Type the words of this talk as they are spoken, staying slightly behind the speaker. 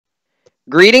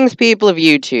Greetings, people of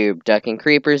YouTube. Duck and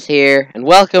Creepers here, and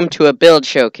welcome to a build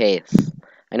showcase.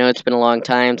 I know it's been a long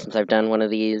time since I've done one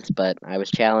of these, but I was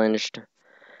challenged.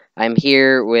 I'm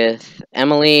here with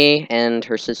Emily and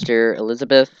her sister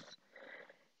Elizabeth,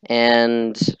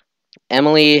 and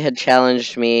Emily had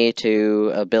challenged me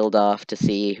to build off to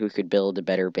see who could build a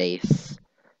better base.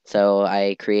 So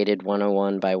I created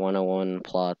 101 by 101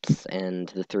 plots, and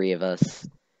the three of us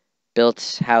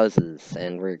built houses,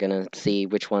 and we're gonna see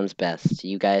which one's best.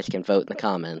 You guys can vote in the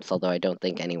comments, although I don't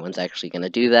think anyone's actually gonna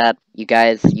do that. You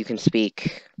guys, you can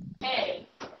speak. Hey.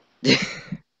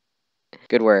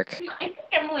 Good work. I think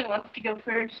Emily wants to go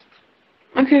first.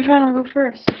 Okay, fine, I'll go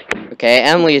first. Okay,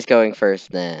 Emily's going first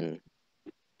then.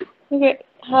 Okay,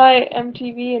 hi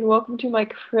MTV and welcome to my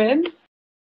crib.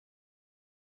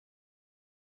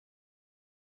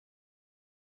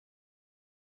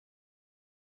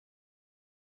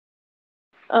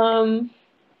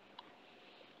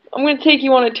 I'm gonna take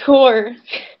you on a tour.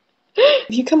 If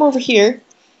you come over here,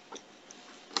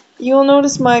 you'll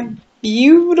notice my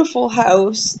beautiful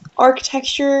house,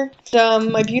 architecture,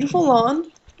 my beautiful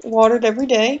lawn, watered every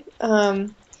day.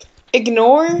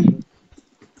 Ignore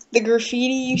the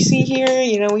graffiti you see here.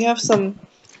 You know, we have some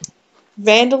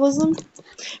vandalism,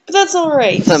 but that's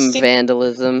alright. Some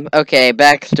vandalism. Okay,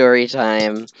 backstory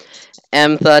time.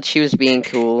 Em thought she was being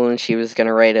cool and she was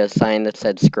gonna write a sign that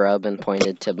said scrub and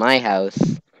pointed to my house,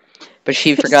 but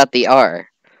she forgot the R.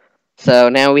 So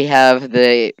now we have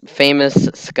the famous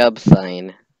scub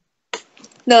sign.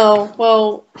 No,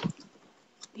 well,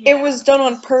 it was done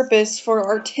on purpose for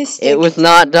artistic. It was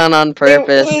not done on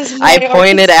purpose. I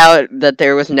pointed out that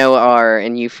there was no R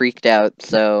and you freaked out,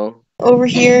 so. Over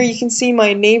here, you can see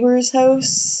my neighbor's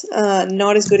house.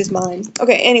 Not as good as mine.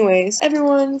 Okay, anyways.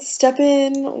 Everyone, step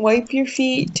in, wipe your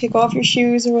feet, take off your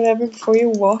shoes or whatever before you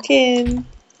walk in.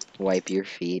 Wipe your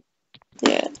feet.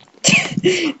 Yeah.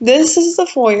 This is the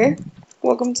foyer.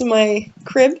 Welcome to my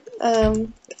crib.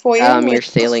 Foyer. Your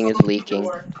ceiling is leaking.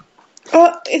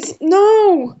 It's,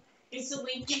 no! It's a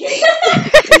leaking.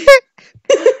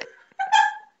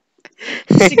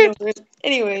 Just ignore it.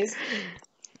 Anyways.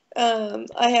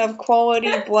 I have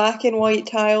quality black and white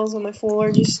tiles on my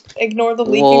floor. Just ignore the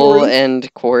leaking Wool roof.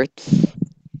 and quartz.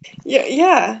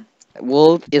 Yeah.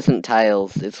 Wool isn't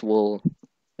tiles, it's wool.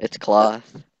 It's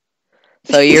cloth.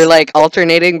 So you're like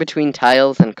alternating between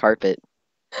tiles and carpet.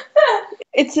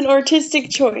 It's an artistic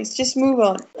choice. Just move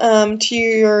on. To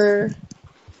your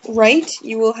right,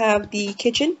 you will have the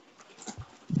kitchen.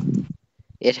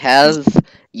 It has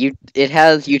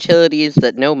utilities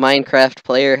that no Minecraft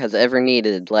player has ever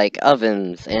needed, like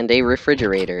ovens and a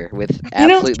refrigerator with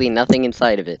absolutely nothing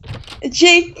inside of it.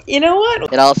 Jake, you know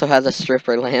what? It also has a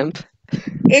stripper lamp.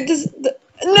 It just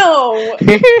no.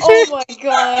 Oh my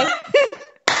god.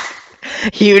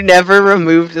 You never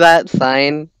removed that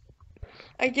sign?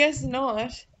 I guess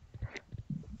not.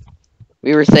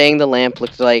 We were saying the lamp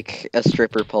looked like a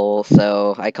stripper pole,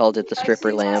 so I called it the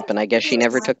stripper lamp, and I guess she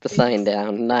never took the sign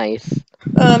down. Nice.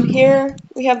 Here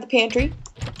we have the pantry.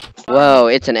 Whoa,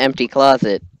 it's an empty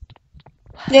closet.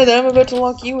 Yeah, that I'm about to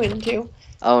lock you into.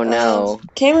 Oh no.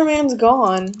 Cameraman's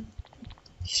gone.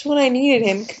 Just when I needed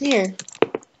him. Come here.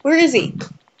 Where is he?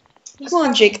 Come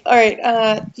on, Jake. Alright,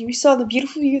 you saw the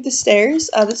beautiful view of the stairs.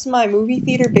 This is my movie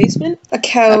theater basement. A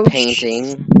couch. A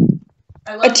painting.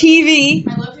 A TV.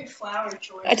 I love your flower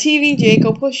choice. A TV, Jake.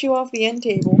 I'll push you off the end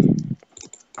table.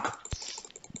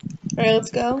 Alright,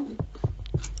 let's go.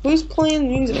 Who's playing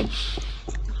music?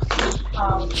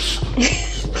 No.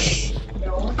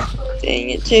 Dang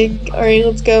it, Jake. Alright,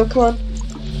 let's go. Come on.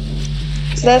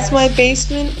 So that's my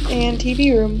basement and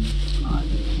TV room.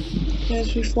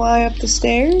 As we fly up the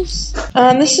stairs.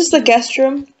 This is the guest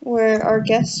room where our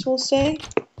guests will stay.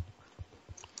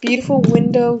 Beautiful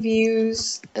window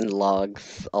views. And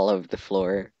logs all over the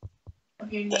floor.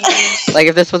 Of your neighbors. Like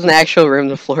if this was an actual room,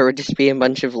 the floor would just be a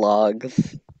bunch of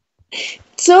logs.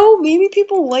 So maybe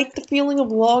people like the feeling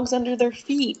of logs under their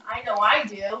feet. I know I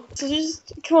do. So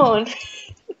just come on.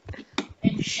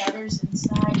 And shutters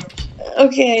inside.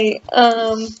 Okay,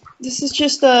 this is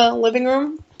just a living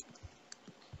room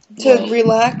to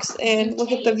relax and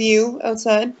look at the view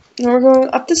outside. And we're going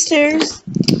up the stairs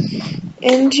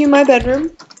into my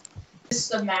bedroom. This is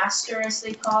the master, as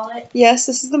they call it. Yes,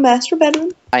 this is the master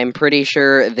bedroom. I'm pretty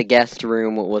sure the guest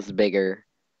room was bigger.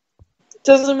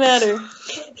 Doesn't matter.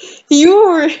 You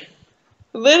were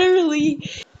literally...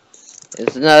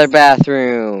 It's another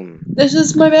bathroom. This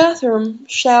is my bathroom.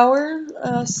 Shower,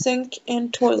 sink,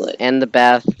 and toilet. And the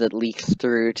bath that leaks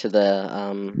through to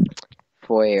the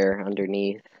foyer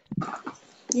underneath.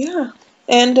 Yeah.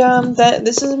 And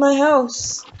this is my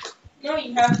house. No,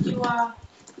 you have to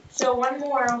So one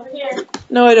more over here.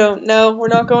 No, I don't. No, we're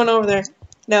not going over there.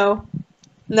 No.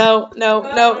 No, no, no,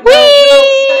 no, no.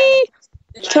 Whee!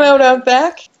 Come out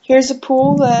back. Here's a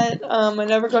pool that I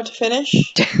never got to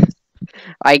finish.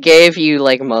 I gave you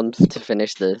like months to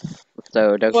finish this,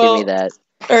 so don't give me Well, that.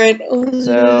 alright,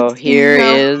 So here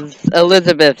is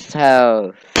Elizabeth's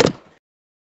house.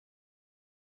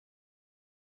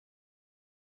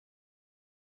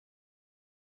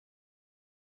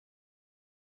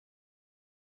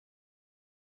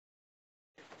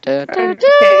 Da, da, da.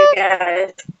 Okay,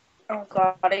 guys. Oh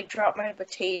god, I dropped my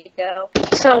potato.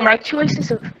 So my choices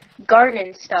of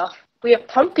garden stuff. We have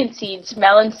pumpkin seeds,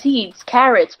 melon seeds,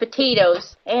 carrots,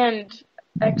 potatoes, and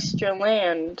extra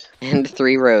land. And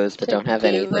 3 rows that To don't have do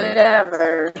anything.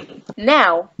 whatever.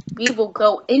 Now, we will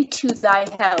go into thy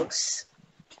house.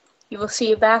 You will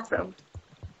see a bathroom.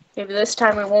 Maybe this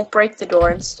time we won't break the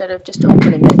door instead of just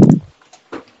opening it.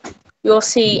 You will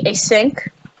see a sink,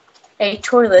 a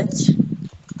toilet,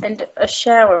 and a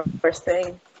shower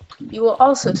thing. You will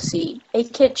also see a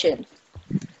kitchen.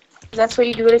 That's what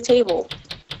you do at a table.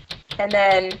 And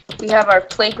then we have our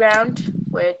playground,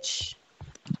 which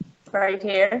right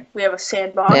here we have a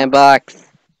sandbox. Sandbox.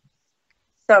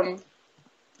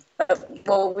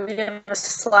 We have a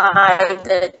slide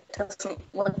that doesn't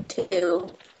look too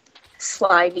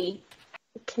slidey.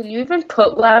 Can you even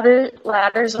put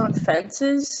ladders on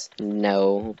fences?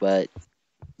 No, but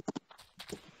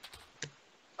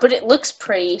But it looks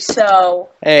pretty, so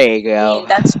there you go.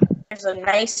 there's a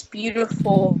nice,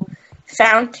 beautiful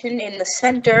fountain in the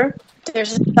center.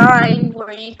 There's a sign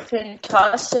where you can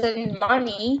toss in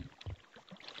money.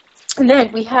 And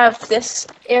then we have this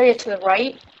area to the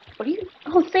right.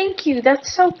 Oh, thank you.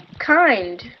 That's so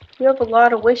kind. You have a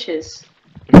lot of wishes.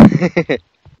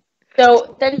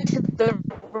 So then to the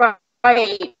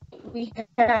right, we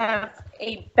have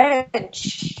a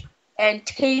bench and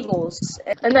tables.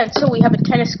 And then, so we have a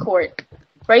tennis court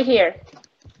right here.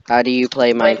 How do you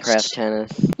play Minecraft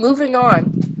tennis? Moving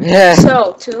on.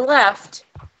 So, to the left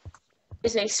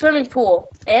is a swimming pool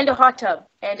and a hot tub.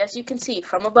 And as you can see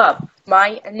from above,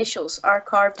 my initials are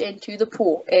carved into the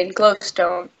pool in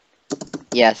glowstone.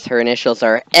 Yes, her initials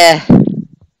are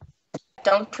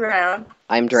Don't drown.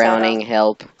 I'm drowning,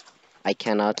 help. I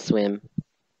cannot swim.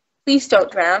 Please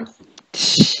don't drown.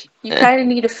 You kind of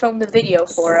need to film the video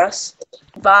for us.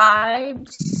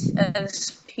 Vibes,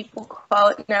 as people call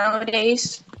it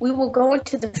nowadays. We will go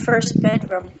into the first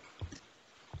bedroom.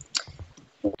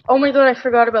 Oh my god, I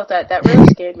forgot about that. That really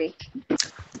scared me.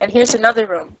 And here's another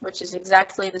room, which is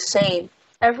exactly the same.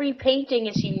 Every painting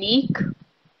is unique.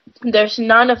 There's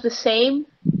none of the same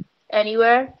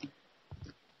anywhere.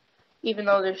 Even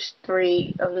though there's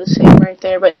 3 of the same right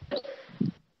there, but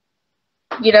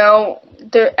you know,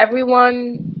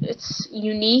 everyone, it's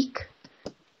unique.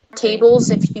 Tables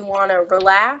if you want to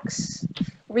relax,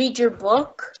 read your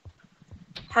book,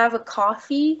 have a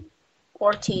coffee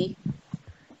or tea,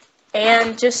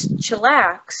 and just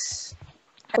chillax.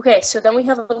 Okay, so then we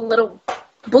have a little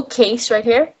bookcase right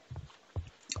here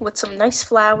with some nice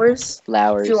flowers.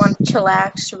 If you want to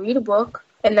chillax, read a book.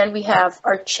 And then we have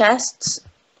our chests,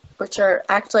 which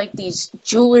act like these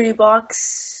jewelry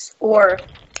box or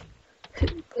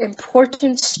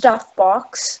important stuff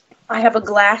box. I have a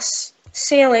glass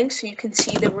ceiling so you can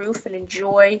see the roof and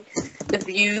enjoy the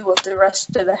view of the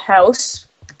rest of the house.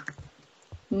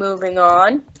 Moving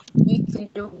on, you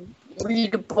can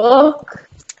read a book.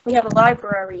 We have a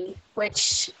library,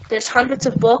 which there's hundreds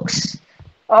of books,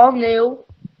 all new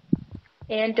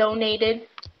and donated.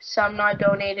 Some not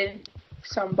donated,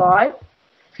 some bought.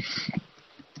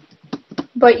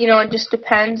 But you know, it just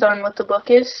depends on what the book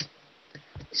is.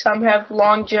 Some have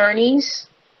long journeys,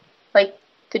 like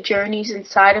the journeys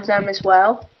inside of them as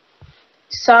well.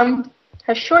 Some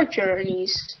have short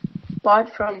journeys,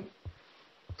 bought from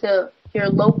your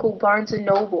local Barnes and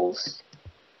Nobles.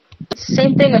 It's the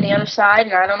same thing on the other side,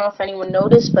 and I don't know if anyone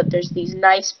noticed, but there's these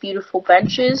nice, beautiful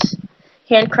benches,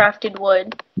 handcrafted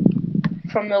wood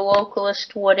from the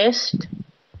localist woodist.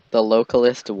 The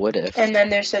localist woodist. And then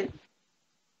there's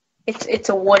it's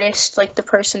a woodist, like the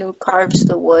person who carves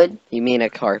the wood. You mean a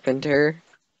carpenter?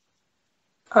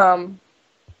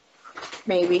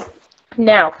 Maybe.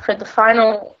 Now, for the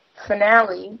final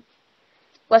finale,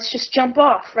 let's just jump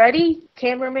off. Ready?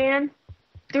 Cameraman?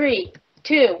 3,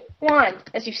 2, 1.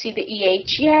 As you see the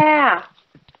EH. Yeah!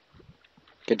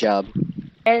 Good job.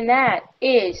 And that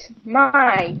is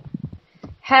my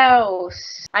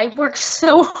house. I worked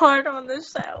so hard on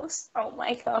this house. Oh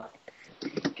my god.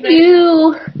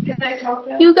 You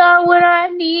got what I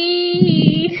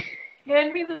need.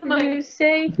 Hand me the When you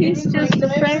say he's just a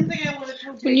friend.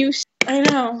 When you I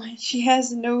know, she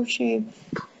has no shame.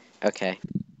 Okay.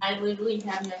 I literally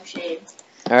have no shame.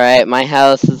 Alright, my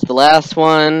house is the last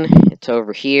one. It's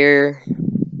over here.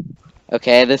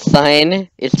 Okay, this sign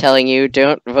is telling you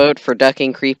don't vote for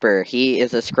Ducking Creeper. He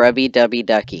is a scrubby dubby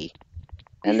ducky.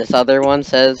 And this other one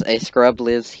says a scrub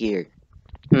lives here.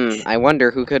 I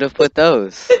wonder who could have put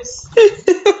those.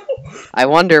 I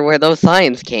wonder where those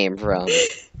signs came from.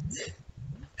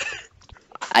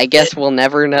 I guess we'll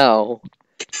never know.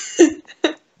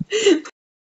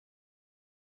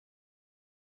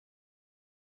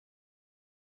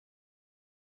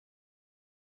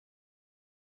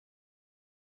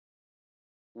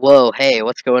 Whoa, hey,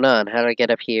 what's going on? How did I get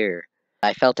up here?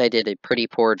 I felt I did a pretty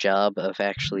poor job of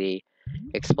actually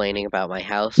explaining about my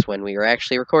house when we were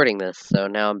actually recording this, so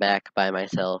now I'm back by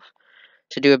myself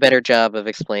to do a better job of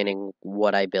explaining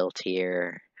what I built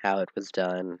here, how it was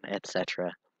done,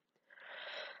 etc.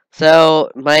 So,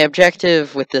 my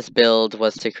objective with this build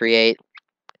was to create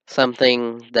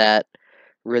something that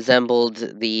resembled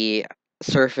the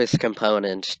surface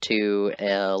component to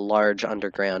a large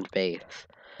underground base.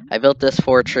 I built this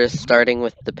fortress starting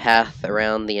with the path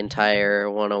around the entire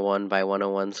 101 by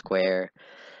 101 square.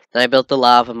 Then I built the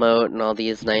lava moat and all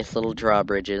these nice little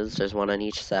drawbridges. There's one on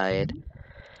each side.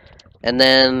 And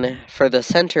then for the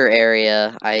center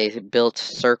area, I built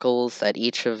circles at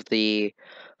each of the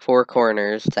four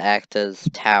corners to act as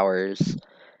towers.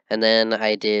 And then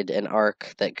I did an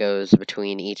arc that goes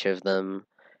between each of them,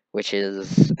 which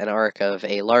is an arc of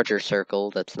a larger circle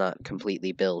that's not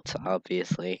completely built,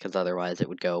 obviously, because otherwise it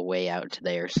would go way out to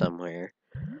there somewhere.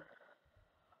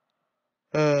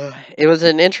 It was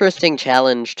an interesting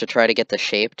challenge to try to get the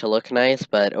shape to look nice,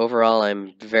 but overall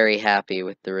I'm very happy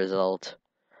with the result.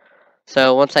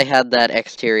 So once I had that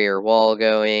exterior wall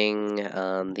going,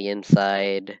 the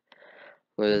inside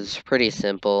was pretty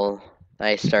simple.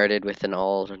 I started with an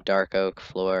all dark oak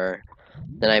floor.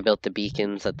 Then I built the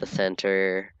beacons at the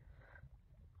center,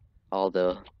 all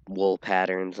the wool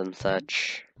patterns and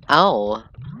such. Ow!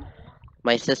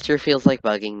 My sister feels like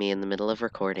bugging me in the middle of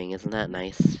recording. Isn't that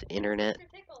nice, internet?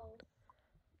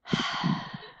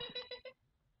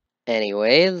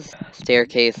 Anyways,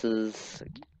 staircases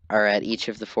are at each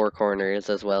of the four corners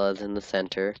as well as in the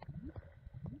center.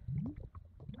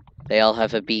 They all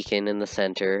have a beacon in the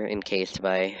center, encased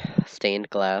by stained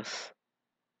glass.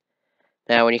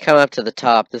 Now, when you come up to the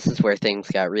top, this is where things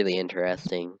got really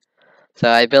interesting. So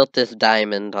I built this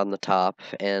diamond on the top,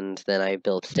 and then I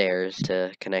built stairs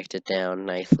to connect it down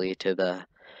nicely to the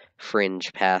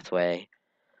fringe pathway.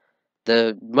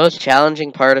 The most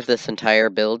challenging part of this entire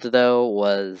build, though,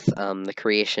 was the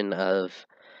creation of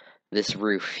this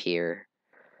roof here.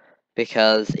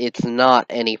 Because it's not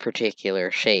any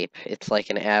particular shape. It's like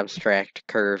an abstract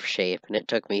curve shape, and it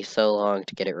took me so long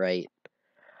to get it right.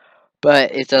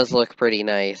 But it does look pretty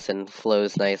nice and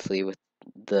flows nicely with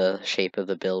the shape of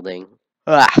the building.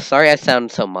 Sorry I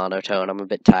sound so monotone. I'm a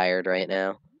bit tired right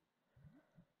now.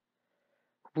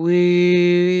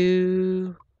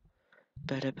 Woo.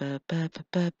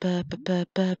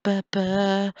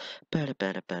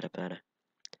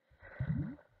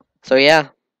 So yeah,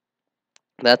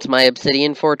 that's my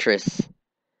obsidian fortress.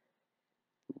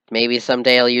 Maybe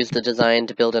someday I'll use the design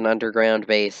to build an underground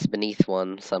base beneath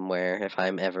one somewhere, if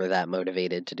I'm ever that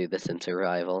motivated to do this in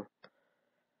survival.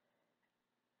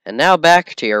 And now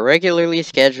back to your regularly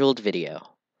scheduled video.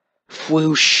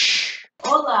 Whoosh!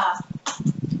 Hola!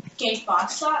 Gay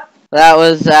Foxtrot? That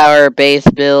was our base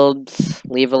builds.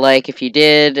 Leave a like if you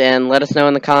did, and let us know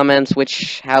in the comments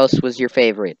which house was your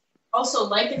favorite. Also,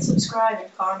 like and subscribe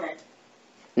and comment.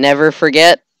 Never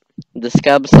forget the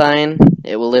scub sign.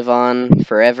 It will live on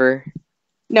forever.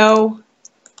 No,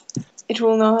 it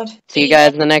will not. See you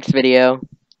guys in the next video.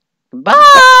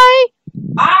 Bye!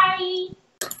 Bye!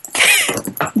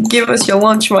 Give us your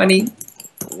lunch money.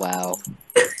 Wow.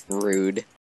 Rude.